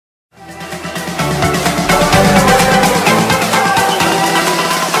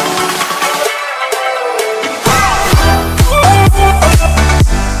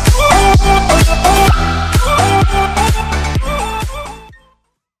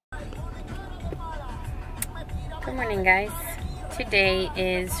Good morning, guys. Today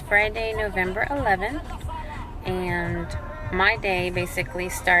is Friday, November 11th, and my day basically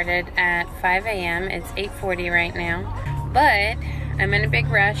started at 5 a.m. It's 8:40 right now, but I'm in a big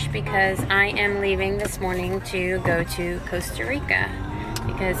rush because I am leaving this morning to go to Costa Rica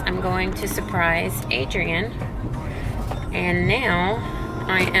because I'm going to surprise Adrian. And now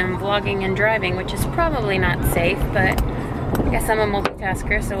I am vlogging and driving, which is probably not safe, but I guess I'm a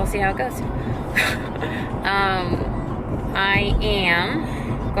multitasker, so we'll see how it goes. I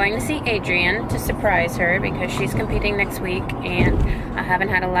am going to see Adrian to surprise her because she's competing next week and I haven't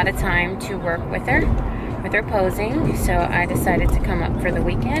had a lot of time to work with her posing, so I decided to come up for the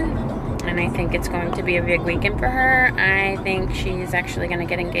weekend, and I think it's going to be a big weekend for her. I think she's actually going to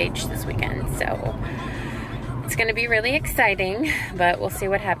get engaged this weekend, so it's going to be really exciting, but we'll see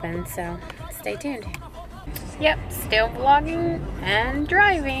what happens, so stay tuned. Yep, still vlogging and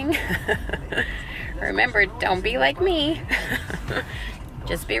driving. Remember, don't be like me.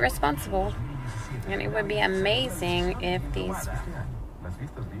 Just be responsible. And it would be amazing if these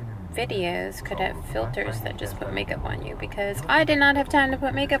videos could have filters that just put makeup on you, because I did not have time to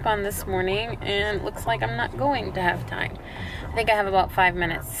put makeup on this morning, and it looks like I'm not going to have time. I think I have about 5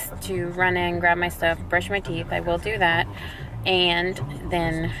 minutes to run in, grab my stuff, brush my teeth. I will do that, and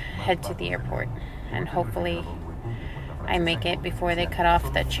then head to the airport. And hopefully I make it before they cut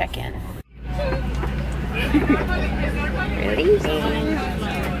off the check-in. Leaving.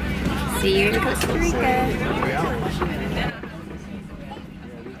 See you in Costa Rica.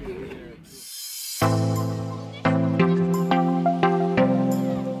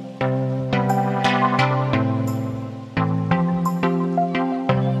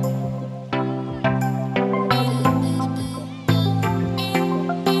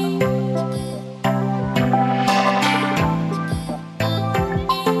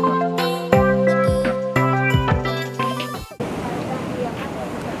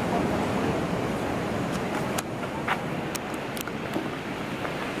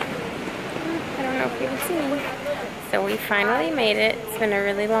 So we finally made it. It's been a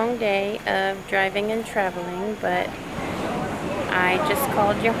really long day of driving and traveling, but I just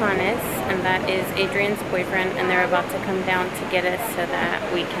called Johannes, and that is Adrian's boyfriend, and they're about to come down to get us so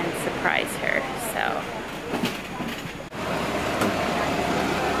that we can surprise her. So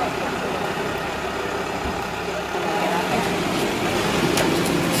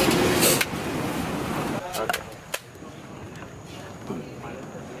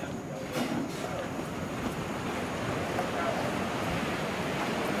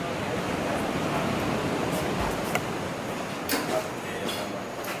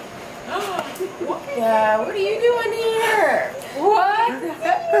what are you doing here? What?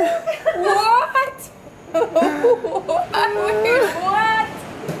 What? What? What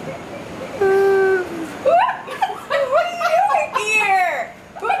are you doing here?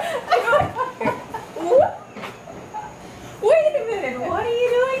 What? Wait a minute, what are you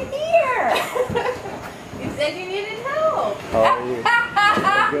doing here? You said you needed help. How are you?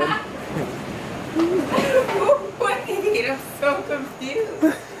 Wait, I'm so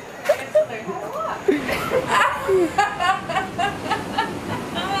confused.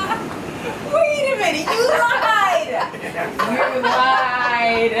 Wait a minute, you lied! You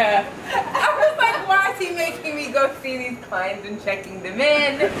lied! I was like, why is he making me go see these clients and checking them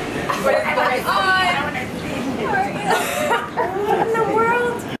in? What is going on? What in the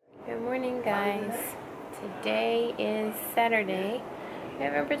world? good morning, guys. Today is Saturday,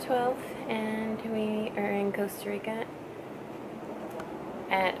 November 12th, and we are in Costa Rica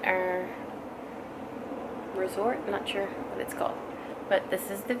at our resort. I'm not sure what it's called, but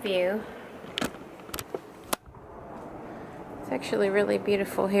this is the view. It's actually really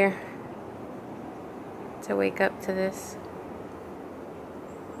beautiful here to wake up to this.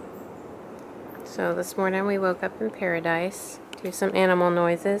 So this morning we woke up in paradise to some animal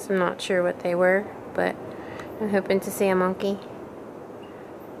noises. I'm not sure what they were, but I'm hoping to see a monkey.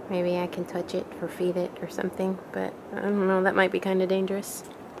 Maybe I can touch it or feed it or something, but I don't know, that might be kind of dangerous.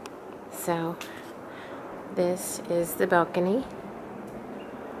 So this is the balcony.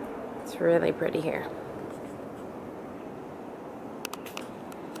 It's really pretty here.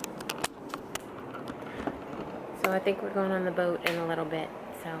 So I think we're going on the boat in a little bit,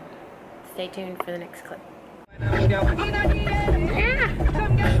 so stay tuned for the next clip. Yeah.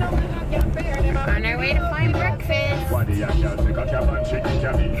 On our way to find breakfast. I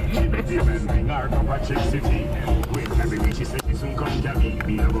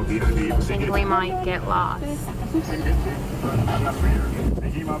think we might get lost. You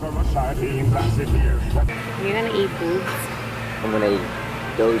gonna eat boobs? I'm gonna eat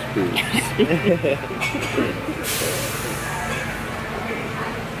those boobs.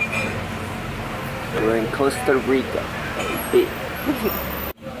 We're in Costa Rica.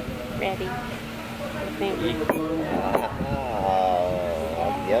 Ready. Thank you.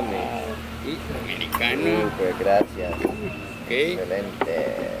 Wow, yummy. Americano. Super, gracias. Ok. Excelente.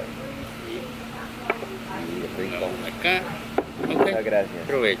 Y rico. Vamos acá. Muchas Ok. gracias.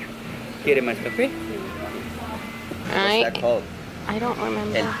 Provecho. ¿Quiere más café? What's that called? I don't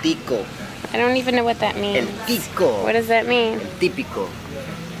remember. El tico. I don't even know what that means. El tico. What does that mean? El típico.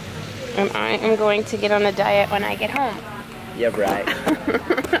 And I am going to get on a diet when I get home. Yeah, right.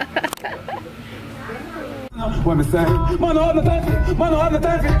 When me say, mano, I'm the dancing, mano, I'm the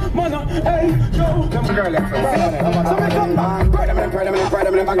dancing, mano, hey, yo, come on, girl, let's go. So me come back, burn them in, burn them in, burn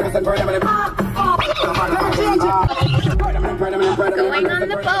them in, burn them in, burn them in. Let me change it. Burn them in, burn them in, burn them in. Going on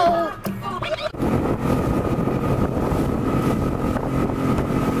the boat.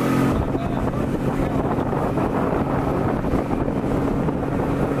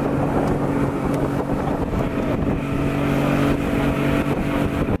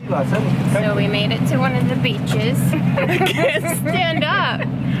 So we made it to one of the beaches. I can't stand up.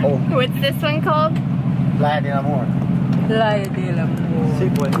 Oh. What's this one called? Playa del Amor. Playa del Amor. Sí,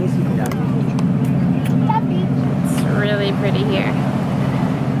 buenísimo. It's really pretty here.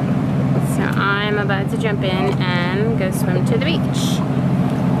 So I'm about to jump in and go swim to the beach.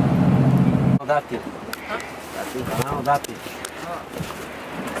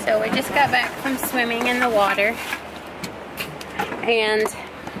 So we just got back from swimming in the water. And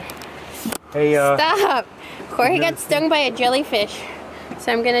Hey, stop! Corey got stung by a jellyfish.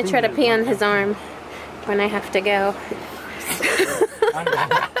 So I'm gonna try to pee on his arm when I have to go.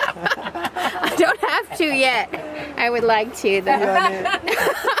 I don't have to yet. I would like to though.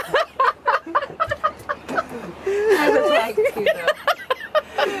 I would like to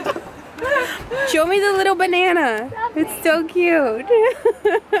though. Show me the little banana. It's so cute.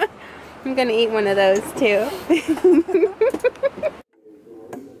 I'm gonna eat one of those too.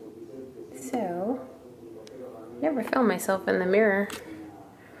 So, never filmed myself in the mirror,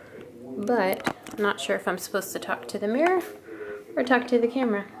 but I'm not sure if I'm supposed to talk to the mirror or talk to the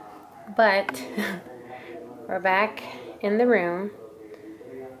camera. But we're back in the room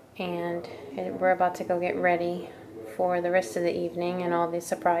and we're about to go get ready for the rest of the evening and all the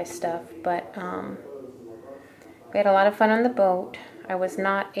surprise stuff. But we had a lot of fun on the boat. I was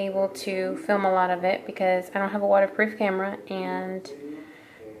not able to film a lot of it because I don't have a waterproof camera, and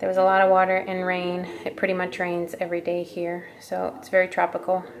there was a lot of water and rain. It pretty much rains every day here, so it's very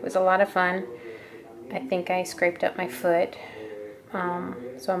tropical. It was a lot of fun. I think I scraped up my foot,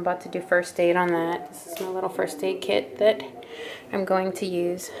 so I'm about to do first aid on that. This is my little first aid kit that I'm going to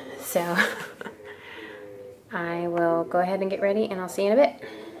use. So I will go ahead and get ready, and I'll see you in a bit.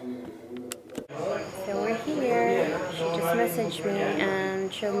 So we're here. She just messaged me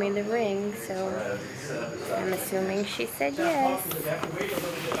and showed me the ring, so I'm assuming she said yes.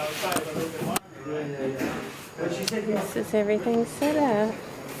 This is everything set up.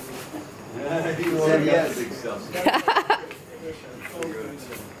 Said yes.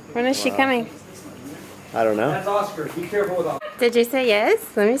 When is she coming? I don't know. That's Oscar. Be careful with Oscar. Did you say yes?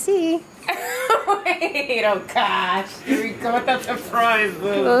 Let me see. Wait, oh gosh. Here we go with that surprise.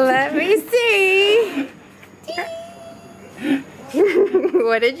 Let me see.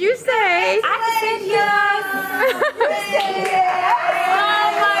 What did you say? I said yes. You said yes. Oh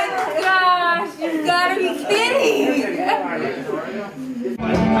my gosh. You gotta be kidding.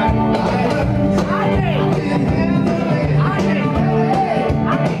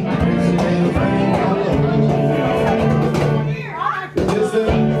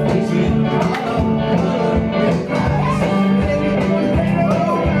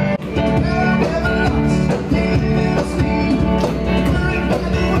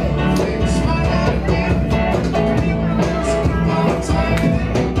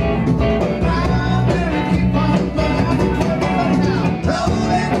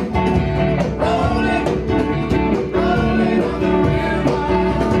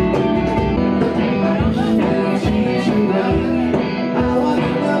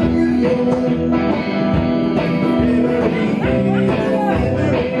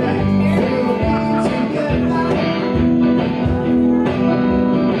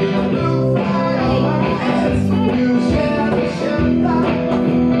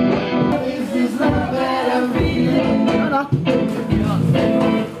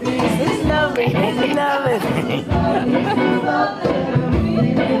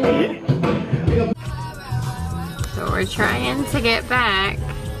 So we're trying to get back,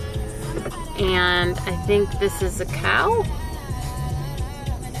 and I think this is a cow.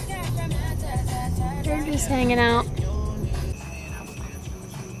 just hanging out.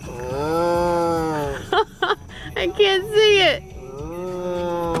 I can't see it.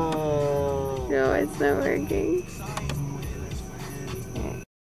 No, it's not working.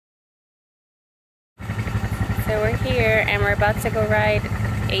 So we're here and we're about to go ride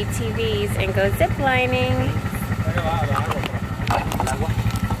ATVs and go zip lining.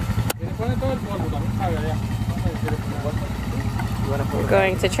 We're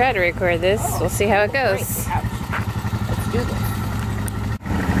going to try to record this. We'll see how it goes. Let's do this.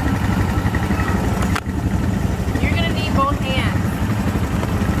 You're gonna need both hands.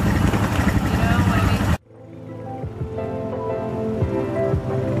 You know what I mean?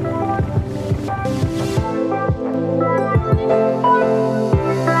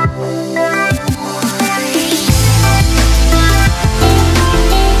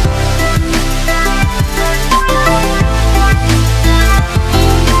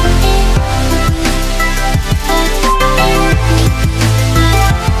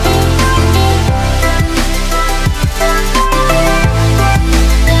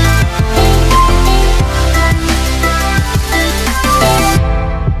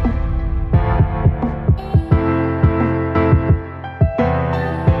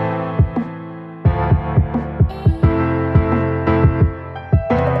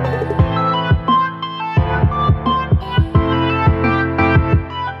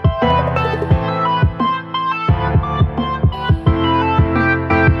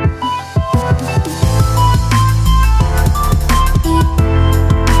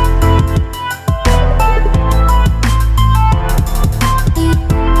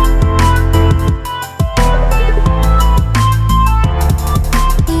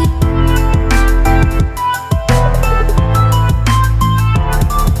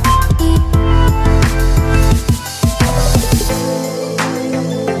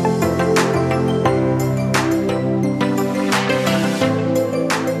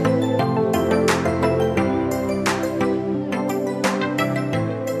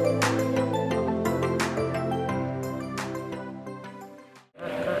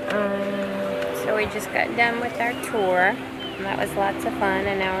 We just got done with our tour, and that was lots of fun,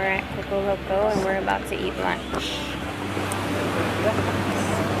 and now we're at Coco Loco, and we're about to eat lunch.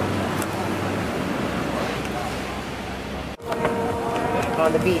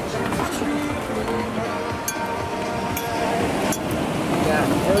 On the beach. Yeah,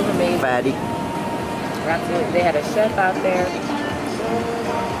 it was amazing. Fatty. Absolutely. They had a chef out there.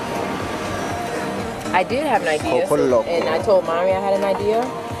 I did have an idea, Coco Loco. and I told Mommy I had an idea.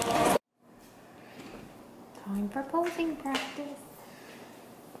 Time for posing practice.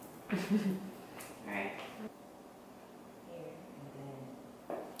 Alright.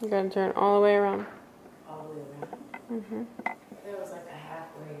 You're going to turn all the way around. All the way around. Mm-hmm. There was like a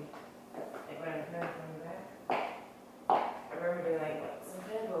halfway, like when I remember coming back, I remember doing like some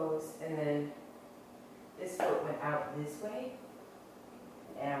elbows, and then this foot went out this way,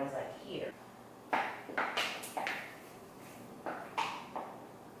 and I was like here.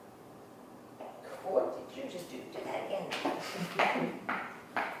 What did you just do? Do that again.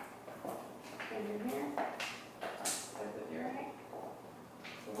 And in here. Step with your right.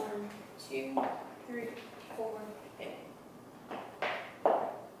 1, 2, 3.